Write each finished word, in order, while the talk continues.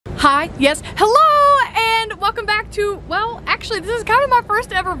Hi, yes, hello, and welcome back to, well, actually this is kind of my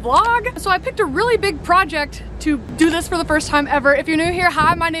first ever vlog. So I picked a really big project to do this for the first time ever. If you're new here,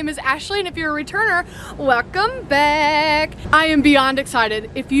 hi, my name is Ashley, and if you're a returner, welcome back. I am beyond excited.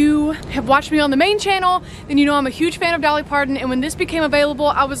 If you have watched me on the main channel, then you know I'm a huge fan of Dolly Parton, and when this became available,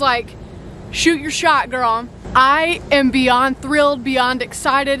 I was like, shoot your shot, girl. I am beyond thrilled, beyond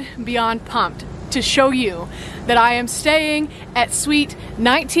excited, beyond pumped to show you that I am staying at Suite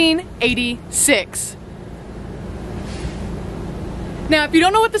 1986. Now, if you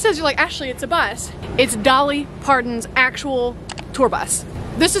don't know what this is, you're like, Ashley, it's a bus. It's Dolly Parton's actual tour bus.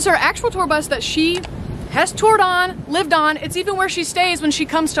 This is her actual tour bus that she has toured on, lived on. It's even where she stays when she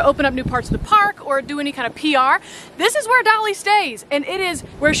comes to open up new parts of the park or do any kind of PR. This is where Dolly stays, and it is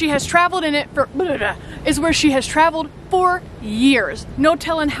where she has traveled in it for, is where she has traveled for years. No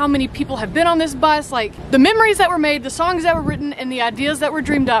telling how many people have been on this bus, like the memories that were made, the songs that were written, and the ideas that were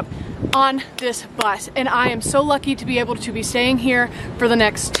dreamed up on this bus. And I am so lucky to be able to be staying here for the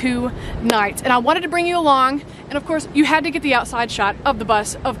next 2 nights. And I wanted to bring you along, and of course you had to get the outside shot of the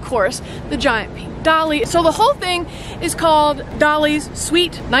bus, of course, the giant pink Dolly. So the whole thing is called Dolly's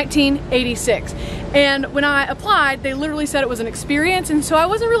Suite 1986. And when I applied, they literally said it was an experience, and so I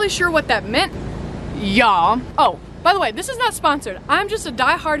wasn't really sure what that meant, y'all. Oh, by the way, this is not sponsored. I'm just a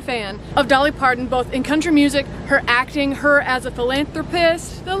die-hard fan of Dolly Parton, both in country music, her acting, her as a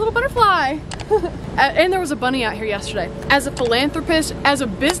philanthropist, the little butterfly. And there was a bunny out here yesterday. As a philanthropist, as a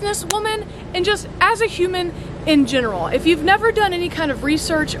businesswoman, and just as a human in general. If you've never done any kind of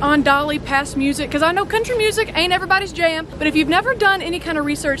research on Dolly past music, because I know country music ain't everybody's jam, but if you've never done any kind of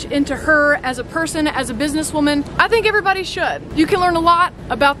research into her as a person, as a businesswoman, I think everybody should. You can learn a lot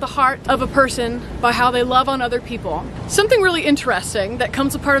about the heart of a person by how they love on other people. Something really interesting that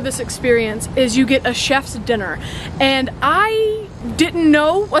comes a part of this experience is you get a chef's dinner, and I didn't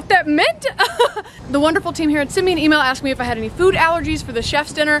know what that meant. The wonderful team here had sent me an email asking me if I had any food allergies for the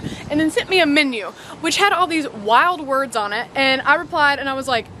chef's dinner, and then sent me a menu which had all these wild words on it, and I replied and I was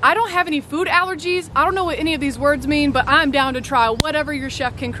like, I don't have any food allergies, I don't know what any of these words mean, but I'm down to try whatever your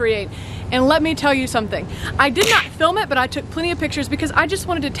chef can create. And let me tell you something, I did not film it, but I took plenty of pictures because I just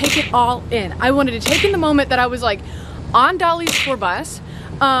wanted to take it all in. I wanted to take in the moment that I was like on Dolly's tour bus,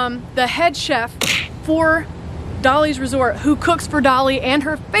 the head chef for Dolly's resort, who cooks for Dolly and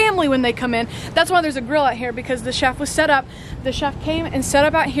her family when they come in. That's why there's a grill out here, because the chef was set up. The chef came and set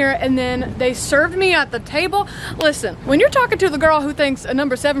up out here, and then they served me at the table. Listen, when you're talking to the girl who thinks a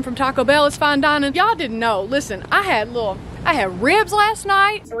number 7 from Taco Bell is fine dining, y'all didn't know. Listen, I had ribs last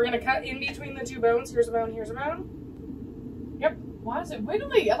night. So we're gonna cut in between the 2 bones. Here's a bone, here's a bone. Yep. Why is it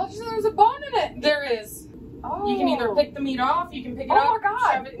wiggly? I thought you said there was a bone in it. There is. Oh. You can either pick the meat off, you can pick it up, oh my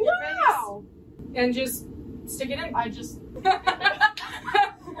God. shove it in your face, and just stick it in. Just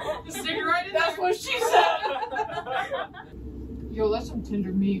stick it right in That's there. what she said. Yo, that's some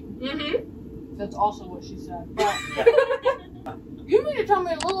tender meat. Mm-hmm. That's also what she said. But you mean to tell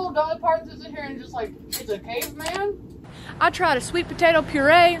me a little old Dolly Parton sits in here and just like, it's a caveman? I tried a sweet potato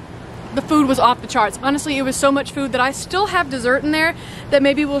puree. The food was off the charts. Honestly, it was so much food that I still have dessert in there that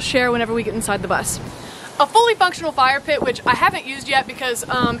maybe we'll share whenever we get inside the bus. A fully functional fire pit, which I haven't used yet because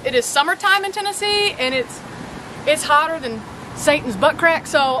it is summertime in Tennessee and it's hotter than Satan's butt crack,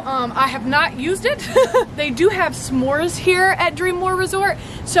 so I have not used it. They do have s'mores here at Dreammore Resort,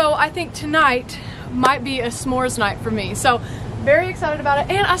 so I think tonight might be a s'mores night for me. So very excited about it.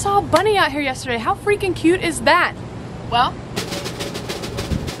 And I saw a bunny out here yesterday. How freaking cute is that? Well,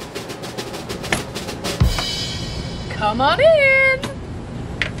 come on in.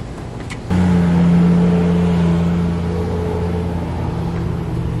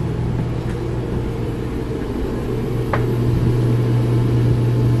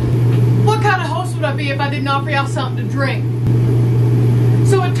 If I didn't offer y'all something to drink.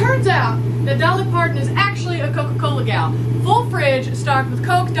 So it turns out that Dolly Parton is actually a Coca-Cola gal. Full fridge stocked with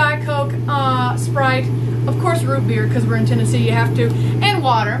Coke, Diet Coke, Sprite, of course root beer because we're in Tennessee, you have to, and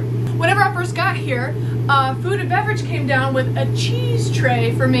water. Whenever I first got here, food and beverage came down with a cheese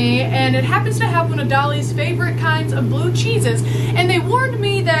tray for me, and it happens to have one of Dolly's favorite kinds of blue cheeses, and they warned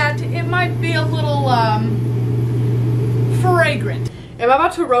me that it might be a little fragrant. Am I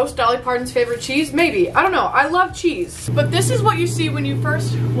about to roast Dolly Parton's favorite cheese? Maybe. I don't know. I love cheese. But this is what you see when you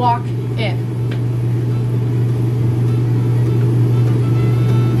first walk in.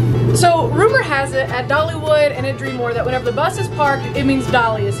 So rumor has it at Dollywood and at Dreammore that whenever the bus is parked, it means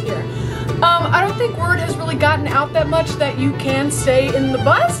Dolly is here. I don't think word has really gotten out that much that you can stay in the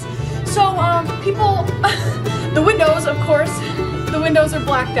bus. So people, the windows, of course, the windows are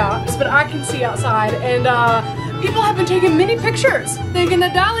blacked out, but I can see outside, and People have been taking many pictures thinking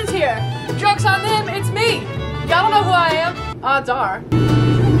that Dolly's here. Joke's on them, it's me. Y'all don't know who I am. Odds are.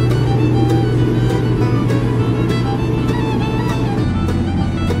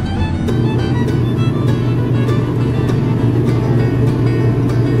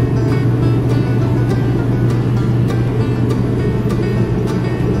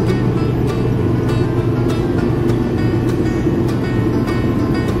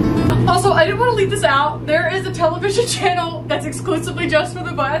 I didn't want to leave this out. There is a television channel that's exclusively just for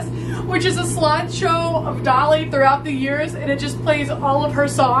the bus, which is a slideshow of Dolly throughout the years, and it just plays all of her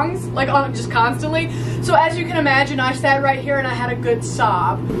songs, like on just constantly. So as you can imagine, I sat right here and I had a good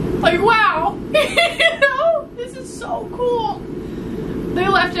sob. Like, wow, you know, this is so cool. They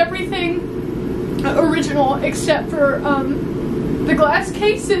left everything original except for the glass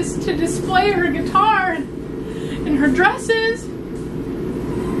cases to display her guitar and her dresses.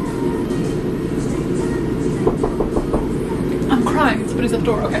 I'm crying, somebody's at the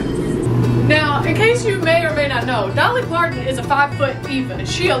door, okay. Now, in case you may or may not know, Dolly Parton is a 5' diva.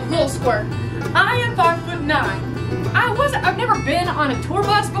 She a little squirt. I am 5'9". I've never been on a tour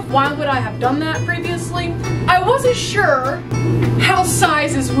bus, but why would I have done that previously? I wasn't sure how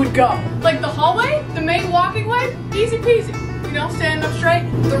sizes would go. Like the hallway, the main walking way, easy peasy. You know, standing up straight.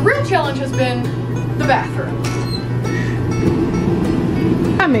 The real challenge has been the bathroom.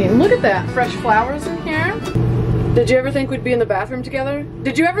 I mean, look at that, fresh flowers in here. Did you ever think we'd be in the bathroom together?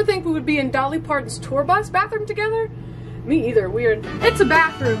 Did you ever think we would be in Dolly Parton's tour bus bathroom together? Me either, weird. It's a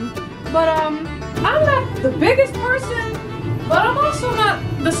bathroom, but I'm not the biggest person, but I'm also not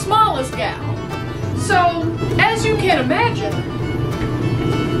the smallest gal. So, as you can imagine,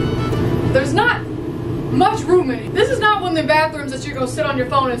 there's not much room in it. This is not one of the bathrooms that you're gonna sit on your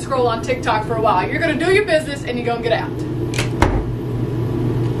phone and scroll on TikTok for a while. You're gonna do your business and you're gonna get out.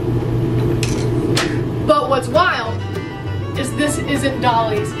 But what's wild is this isn't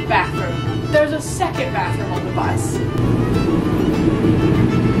Dolly's bathroom. There's a second bathroom on the bus.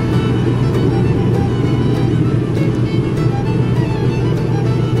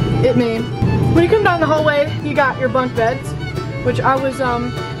 It mean. When you come down the hallway, you got your bunk beds, which I was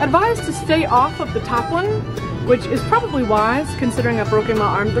advised to stay off of the top one, which is probably wise considering I've broken my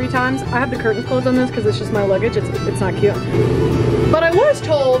arm 3 times. I have the curtains closed on this because it's just my luggage. It's not cute. But I was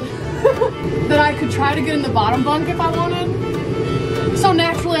told that I could try to get in the bottom bunk if I wanted. So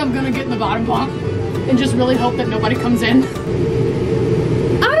naturally I'm gonna get in the bottom bunk and just really hope that nobody comes in.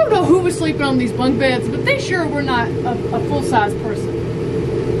 I don't know who was sleeping on these bunk beds, but they sure were not a full-size person.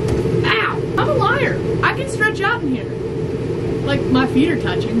 Ow! I'm a liar. I can stretch out in here. Like my feet are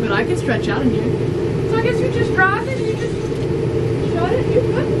touching, but I can stretch out in here. So I guess you just drive it and you just shut it, you're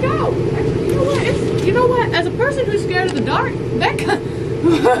good to go. Actually, you know what? As a person who's scared of the dark, that kind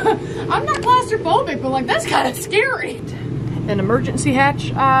I'm not claustrophobic, but like that's kind of scary. An emergency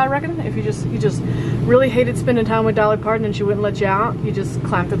hatch, I reckon. If you just really hated spending time with Dolly Parton and she wouldn't let you out, you just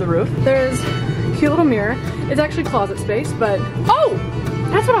climb through the roof. There's a cute little mirror. It's actually closet space, but oh,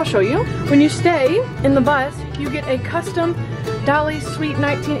 that's what I'll show you. When you stay in the bus, you get a custom Dolly Sweet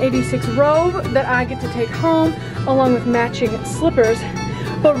 1986 robe that I get to take home, along with matching slippers.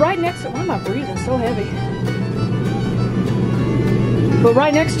 But right next to it, why am I breathing so heavy? But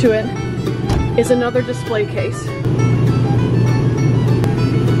right next to it is another display case.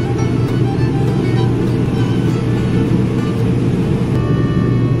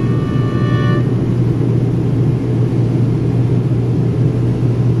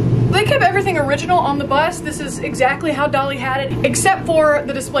 They kept everything original on the bus. This is exactly how Dolly had it, except for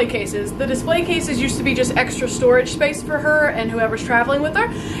the display cases. The display cases used to be just extra storage space for her and whoever's traveling with her,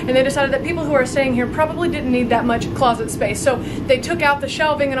 and they decided that people who are staying here probably didn't need that much closet space. So they took out the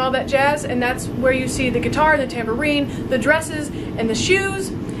shelving and all that jazz, and that's where you see the guitar, the tambourine, the dresses, and the shoes,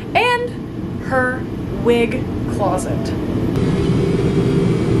 and her wig closet.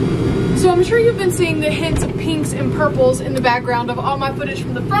 So I'm sure you've been seeing the hints of pinks and purples in the background of all my footage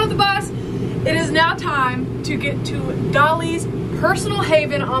from the front of the bus. It is now time to get to Dolly's personal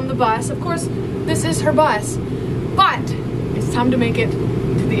haven on the bus. Of course, this is her bus, but it's time to make it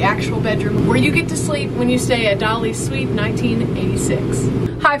to the actual bedroom where you get to sleep when you stay at Dolly's Suite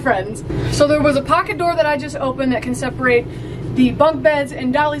 1986. Hi friends. So there was a pocket door that I just opened that can separate the bunk beds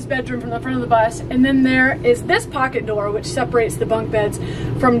in Dolly's bedroom from the front of the bus, and then there is this pocket door which separates the bunk beds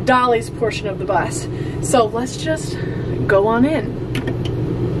from Dolly's portion of the bus. So let's just go on in.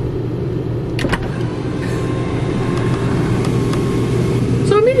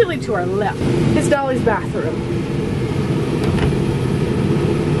 So immediately to our left is Dolly's bathroom,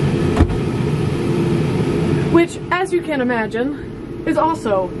 which, as you can imagine, is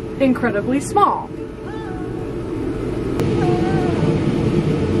also incredibly small.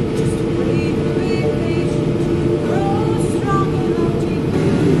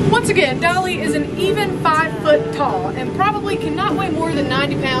 again, Dolly is an even 5 foot tall and probably cannot weigh more than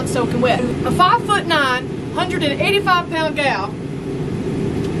 90 pounds soaking wet. A 5'9", 185 pound gal.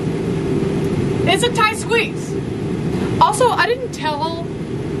 It's a tight squeeze. Also, I didn't tell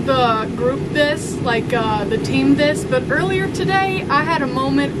the group this, like the team this, but earlier today I had a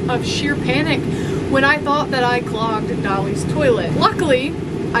moment of sheer panic when I thought that I clogged Dolly's toilet. Luckily,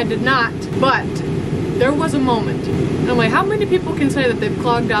 I did not, but there was a moment. And I'm like, how many people can say that they've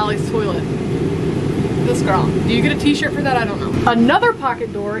clogged Dolly's toilet? This girl. Do you get a t-shirt for that? I don't know. Another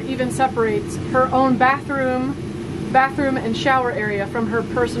pocket door even separates her own bathroom and shower area from her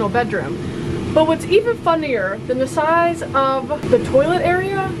personal bedroom. But what's even funnier than the size of the toilet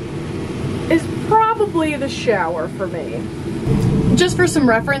area is probably the shower for me. Just for some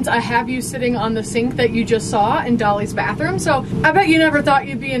reference, I have you sitting on the sink that you just saw in Dolly's bathroom, so I bet you never thought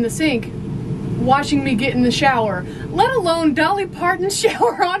you'd be in the sink watching me get in the shower, let alone Dolly Parton's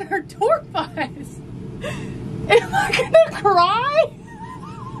shower on her tour bus. Am I gonna cry?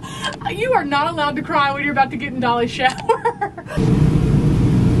 You are not allowed to cry when you're about to get in Dolly's shower.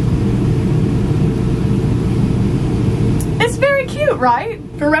 It's very cute, right?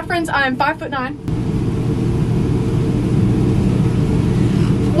 For reference, I'm 5'9".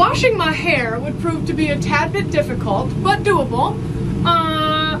 Washing my hair would prove to be a tad bit difficult, but doable.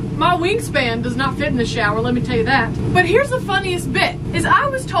 My wingspan does not fit in the shower, let me tell you that. But here's the funniest bit, is I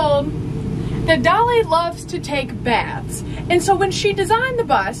was told that Dolly loves to take baths. And so when she designed the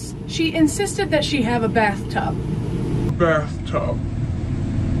bus, she insisted that she have a bathtub. Bathtub.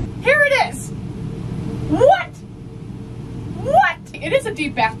 Here it is! What? What? It is a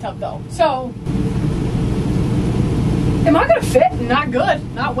deep bathtub though, so am I gonna fit? Not good,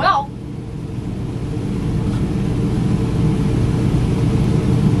 not well.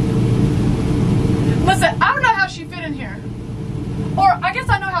 Listen, I don't know how she fit in here. Or I guess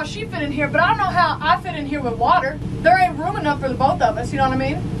I know how she fit in here, but I don't know how I fit in here with water. There ain't room enough for the both of us, you know what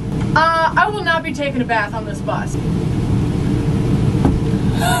I mean? I will not be taking a bath on this bus.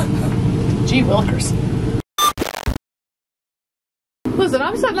 Gee willikers. Listen,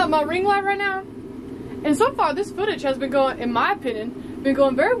 I'm setting up my ring light right now, and so far this footage has been going, in my opinion, been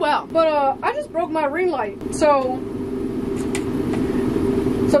going very well. But I just broke my ring light, so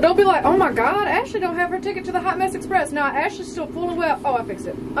don't be like, oh my God, Ashley don't have her ticket to the Hot Mess Express. Nah, Ashley's still full and well. Oh, I fixed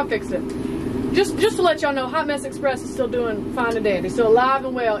it. I fixed it. Just to let y'all know, Hot Mess Express is still doing fine and dandy, still alive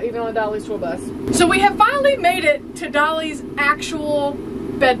and well, even on Dolly's tour bus. So we have finally made it to Dolly's actual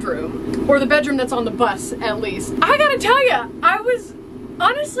bedroom, or the bedroom that's on the bus at least. I gotta tell ya, I was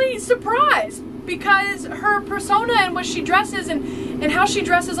honestly surprised because her persona and what she dresses and how she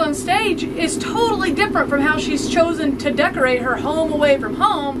dresses on stage is totally different from how she's chosen to decorate her home away from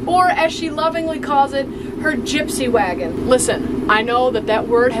home, or as she lovingly calls it, her gypsy wagon. Listen, I know that that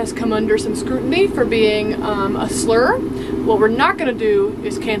word has come under some scrutiny for being a slur. What we're not gonna do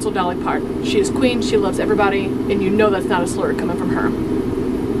is cancel Dolly Parton. She is queen, she loves everybody, and you know that's not a slur coming from her.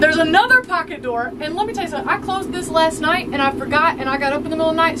 There's another pocket door, and let me tell you something, I closed this last night and I forgot, and I got up in the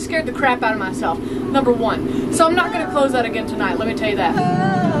middle of the night, scared the crap out of myself, number one. So I'm not gonna close that again tonight, let me tell you that.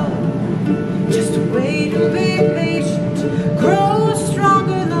 Just wait and be patient, grow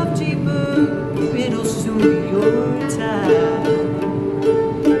stronger, love deeper, it'll soon be your time.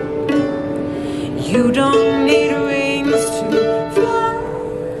 You don't need wings to fly,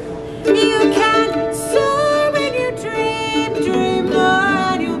 you can soar when you dream more.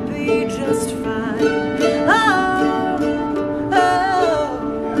 Just fine. Oh,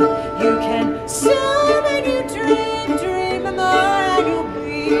 you can soar when you dream more, and you'll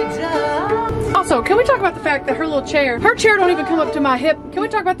be just. Also, can we talk about the fact that her chair don't even come up to my hip? Can we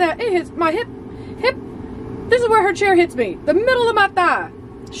talk about that? It hits my hip. This is where her chair hits me, the middle of my thigh.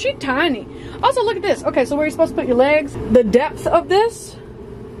 She's tiny. Also, look at this. Okay, so where you're supposed to put your legs, the depth of this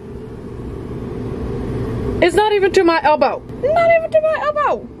is not even to my elbow. Not even to my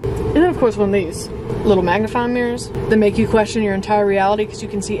elbow. And then of course one of these little magnifying mirrors that make you question your entire reality because you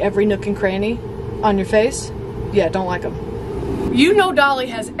can see every nook and cranny on your face. Yeah, don't like them. You know Dolly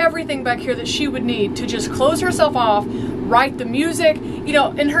has everything back here that she would need to just close herself off, write the music. You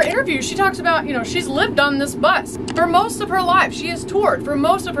know, in her interview she talks about, you know, she's lived on this bus for most of her life. She has toured for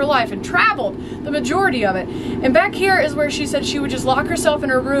most of her life and traveled the majority of it. And back here is where she said she would just lock herself in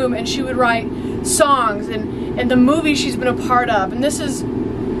her room and she would write songs and the movies she's been a part of. And this is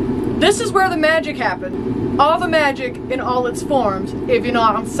where the magic happened. All the magic in all its forms, if you know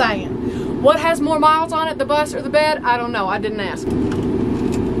what I'm saying. What has more miles on it, the bus or the bed? I don't know, I didn't ask.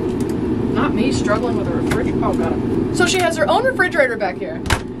 Not me struggling with a refrigerator. Oh god. So she has her own refrigerator back here.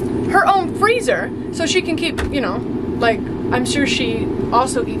 Her own freezer, so she can keep, you know, Like, I'm sure she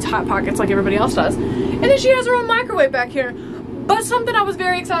also eats Hot Pockets like everybody else does. And then she has her own microwave back here. But something I was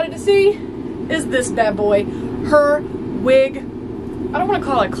very excited to see is this bad boy. Her wig, I don't want to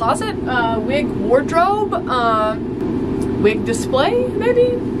call it a closet, wig wardrobe, wig display,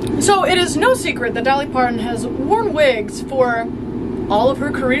 maybe? So it is no secret that Dolly Parton has worn wigs for all of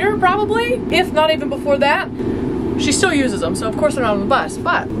her career, probably, if not even before that. She still uses them, so of course they're not on the bus,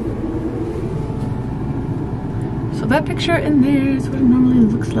 but. So that picture in there is what it normally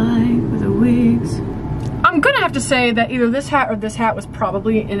looks like with the wigs. I'm gonna have to say that either this hat or this hat was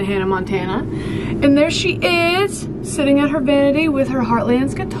probably in Hannah, Montana. And there she is, sitting at her vanity with her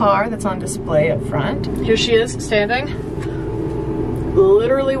Heartlands guitar that's on display up front. Here she is, standing,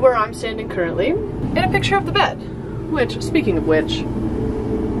 literally where I'm standing currently, in a picture of the bed, which, speaking of which,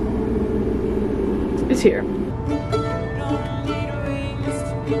 is here.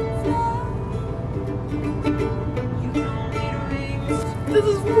 This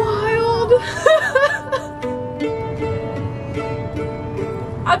is wild.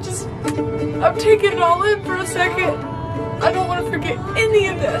 I'm taking it all in for a second. I don't want to forget any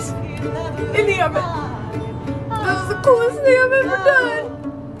of this. Any of it. This is the coolest thing I've ever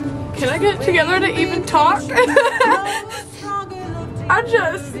done. Can I get it together to even talk? I'm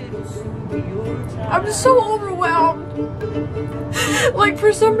just so overwhelmed. Like,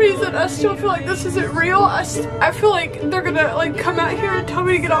 for some reason, I still feel like this isn't real. I feel like they're gonna, like, come out here and tell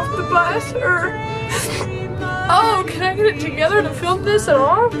me to get off the bus, or... Oh, can I get it together to film this at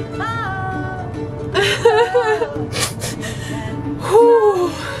all?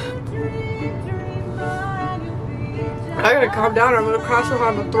 I gotta calm down or I'm gonna cry so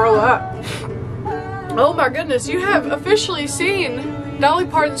hard I'm gonna throw up. Oh my goodness, you have officially seen Dolly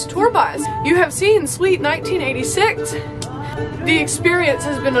Parton's tour bus. You have seen Sweet 1986. The experience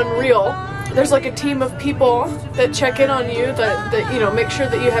has been unreal. There's like a team of people that check in on you, that you know, make sure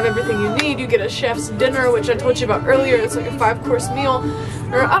that you have everything you need. You get a chef's dinner, which I told you about earlier. It's like a 5-course meal,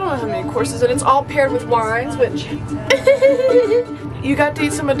 or I don't know how many courses, and it's all paired with wines, which you got to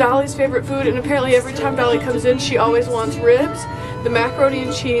eat some of Dolly's favorite food, and apparently every time Dolly comes in, she always wants ribs, the macaroni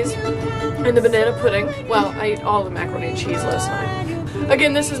and cheese, and the banana pudding. Well, I ate all the macaroni and cheese last night.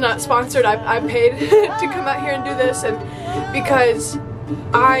 Again, this is not sponsored. I paid to come out here and do this, and because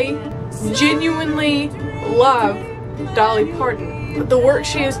I genuinely love Dolly Parton. The work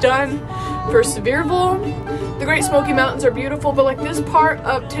she has done for Sevierville, the Great Smoky Mountains are beautiful, but like this part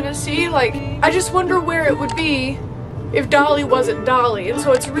of Tennessee, like, I just wonder where it would be if Dolly wasn't Dolly. And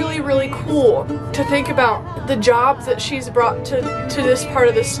so it's really, really cool to think about the jobs that she's brought to this part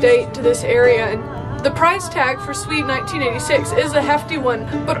of the state, to this area. And the price tag for Sweet 1986 is a hefty one,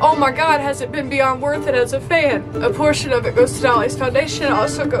 but oh my god, has it been beyond worth it as a fan. A portion of it goes to Dolly's foundation. It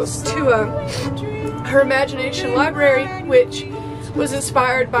also goes to her imagination library, which was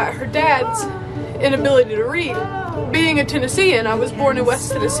inspired by her dad's inability to read. Being a Tennessean, I was born in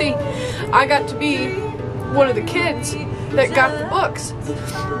West Tennessee, I got to be one of the kids that got the books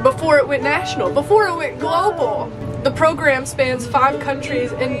before it went national, before it went global. The program spans 5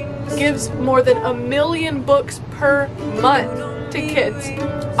 countries and gives more than 1 million books per month to kids.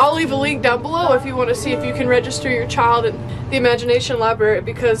 I'll leave a link down below if you want to see if you can register your child in the Imagination Library,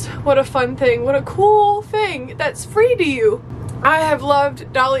 because what a fun thing, what a cool thing that's free to you. I have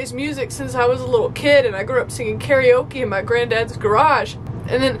loved Dolly's music since I was a little kid, and I grew up singing karaoke in my granddad's garage.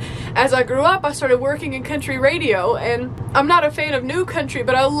 And then as I grew up, I started working in country radio, and I'm not a fan of new country,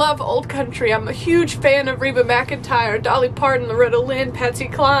 but I love old country. I'm a huge fan of Reba McEntire, Dolly Parton, Loretta Lynn, Patsy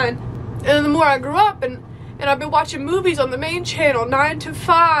Cline. And then the more I grew up, and I've been watching movies on the main channel, 9 to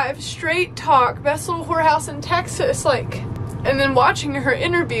 5, Straight Talk, Best Little Whorehouse in Texas, like, and then watching her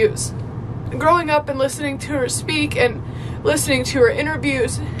interviews. Growing up and listening to her speak and listening to her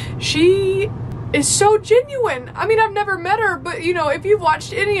interviews, she is so genuine. I mean, I've never met her, but you know, if you've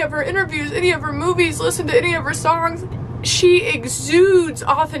watched any of her interviews, any of her movies, listened to any of her songs, she exudes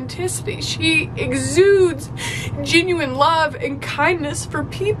authenticity. She exudes genuine love and kindness for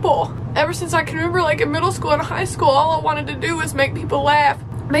people. Ever since I can remember, like in middle school and high school, all I wanted to do was make people laugh,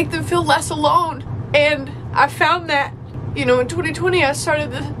 make them feel less alone. And I found that, you know, in 2020, I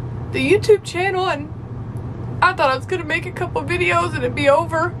started the YouTube channel, and I thought I was gonna make a couple videos and it'd be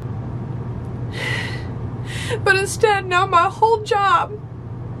over. But instead, now my whole job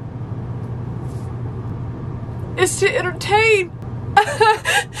is to entertain.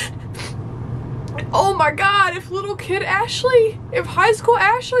 Oh my god, if little kid Ashley, if high school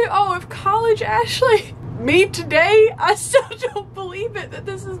Ashley, oh, if college Ashley, me today, I still don't believe it, that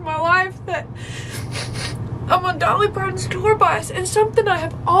this is my life, that I'm on Dolly Parton's tour bus. And something I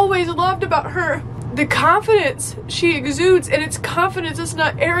have always loved about her the confidence she exudes, and it's confidence, it's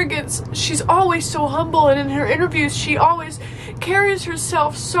not arrogance. She's always so humble, and in her interviews she always carries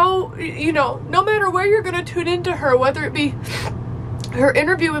herself so, you know, no matter where you're going to tune into her, whether it be her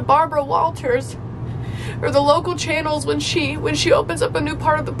interview with Barbara Walters or the local channels when she opens up a new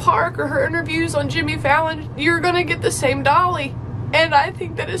part of the park, or her interviews on Jimmy Fallon, you're going to get the same Dolly. And I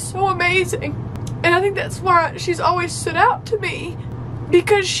think that is so amazing. And I think that's why she's always stood out to me,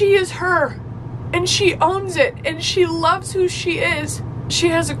 because she is her. And she owns it, and she loves who she is. She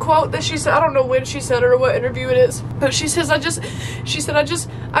has a quote that she said, I don't know when she said it or what interview it is, but she says,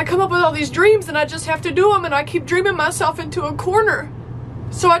 I come up with all these dreams and I just have to do them, and I keep dreaming myself into a corner.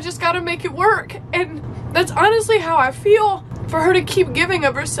 So I just gotta make it work. And that's honestly how I feel. For her to keep giving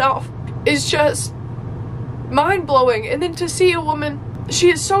of herself is just mind-blowing. And then to see a woman, she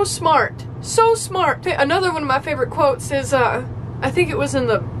is so smart, so smart. Another one of my favorite quotes is, I think it was in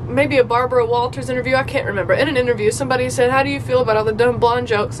maybe a Barbara Walters interview, I can't remember. In an interview, somebody said, how do you feel about all the dumb blonde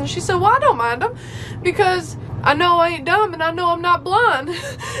jokes? And she said, well, I don't mind them, because I know I ain't dumb and I know I'm not blonde.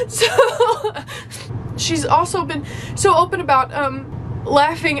 So she's also been so open about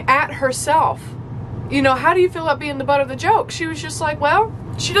laughing at herself. You know, how do you feel about being the butt of the joke? She was just like, well,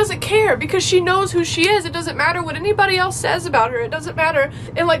 she doesn't care, because she knows who she is. It doesn't matter what anybody else says about her. It doesn't matter.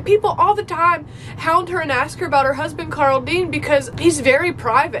 And like, people all the time hound her and ask her about her husband Carl Dean, because he's very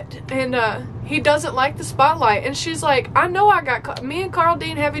private and he doesn't like the spotlight. And she's like, I know me and Carl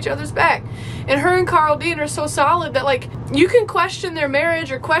Dean have each other's back. And her and Carl Dean are so solid that, like, you can question their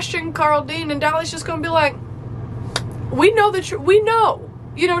marriage or question Carl Dean, and Dolly's just gonna be like, we know that we know.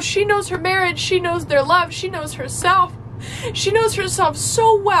 You know, she knows her marriage, she knows their love, she knows herself. She knows herself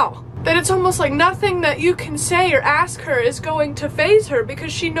so well that it's almost like nothing that you can say or ask her is going to faze her,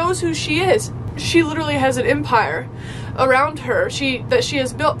 because she knows who she is. She literally has an empire around her that she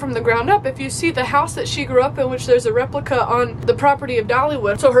has built from the ground up. If you see the house that she grew up in, which there's a replica on the property of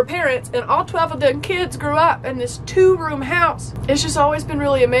Dollywood. So her parents and all 12 of them kids grew up in this 2-room house. It's just always been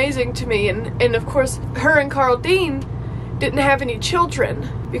really amazing to me. And of course, her and Carl Dean didn't have any children,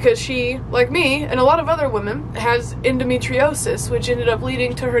 because she, like me and a lot of other women, has endometriosis, which ended up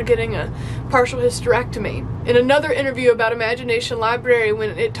leading to her getting a partial hysterectomy. In another interview about Imagination Library,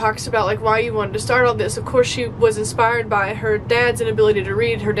 when it talks about like why you wanted to start all this, of course she was inspired by her dad's inability to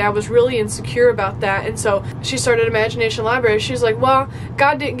read. Her dad was really insecure about that, and so she started Imagination Library. She's like, well,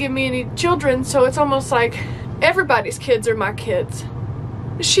 God didn't give me any children, so it's almost like everybody's kids are my kids.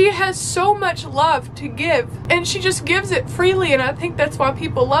 She has so much love to give, and she just gives it freely, and I think that's why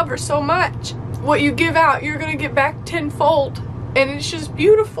people love her so much. What you give out, you're gonna get back tenfold, and it's just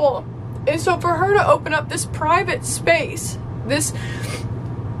beautiful. And so for her to open up this private space,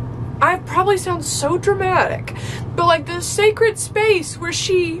 I probably sound so dramatic, but like this sacred space where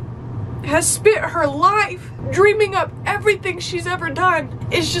she has spent her life dreaming up everything she's ever done,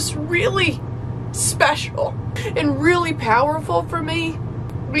 is just really special and really powerful for me.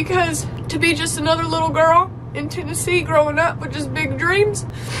 Because to be just another little girl in Tennessee growing up with just big dreams,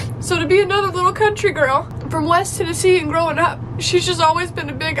 so to be another little country girl from West Tennessee and growing up, she's just always been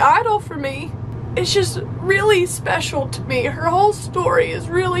a big idol for me. It's just really special to me. Her whole story is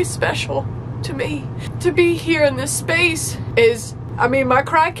really special to me. To be here in this space is, I mean, my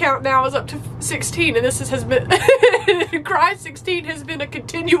cry count now is up to 16, and this has been, cry 16 has been a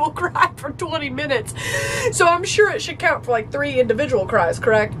continual cry for 20 minutes. So I'm sure it should count for like 3 individual cries,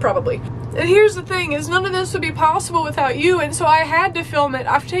 correct? Probably. And here's the thing, is none of this would be possible without you, and so I had to film it.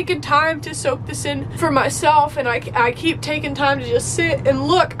 I've taken time to soak this in for myself, and I keep taking time to just sit and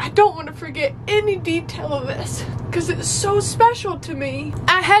look. I don't want to forget any detail of this, because it's so special to me.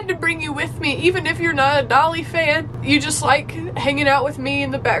 I had to bring you with me, even if you're not a Dolly fan. You just like hanging out with me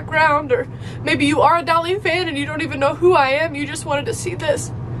in the background, or maybe you are a Dolly fan and you don't even know who I am, you just wanted to see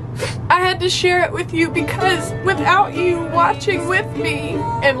this. I had to share it with you, because without you watching with me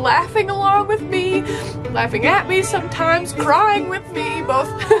and laughing along with me, laughing at me sometimes, crying with me, both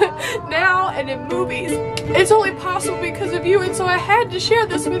now and in movies, it's only possible because of you, and so I had to share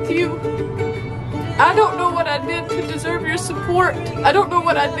this with you. I don't know what I did to deserve your support. I don't know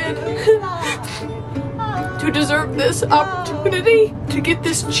what I did to deserve this opportunity, to get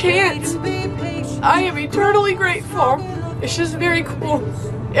this chance. I am eternally grateful. It's just very cool.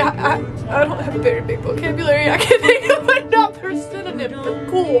 I don't have a very big vocabulary. I can't think of another synonym for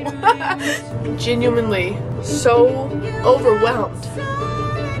cool. Genuinely so overwhelmed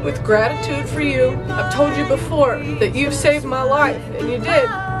with gratitude for you. I've told you before that you've saved my life, and you did.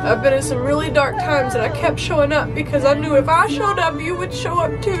 I've been in some really dark times, and I kept showing up because I knew if I showed up, you would show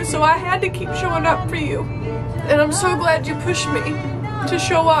up too, so I had to keep showing up for you. And I'm so glad you pushed me. to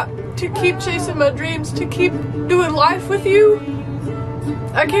show up, to keep chasing my dreams, to keep doing life with you.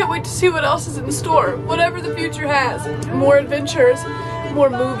 I can't wait to see what else is in store, whatever the future has. More adventures, more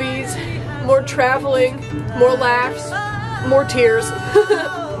movies, more traveling, more laughs, more tears,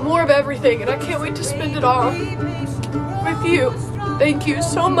 more of everything, and I can't wait to spend it all with you. Thank you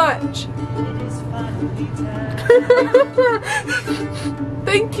so much.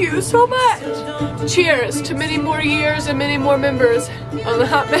 Thank you so much. Cheers to many more years and many more members on the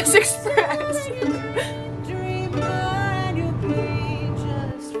Hot Mess Express.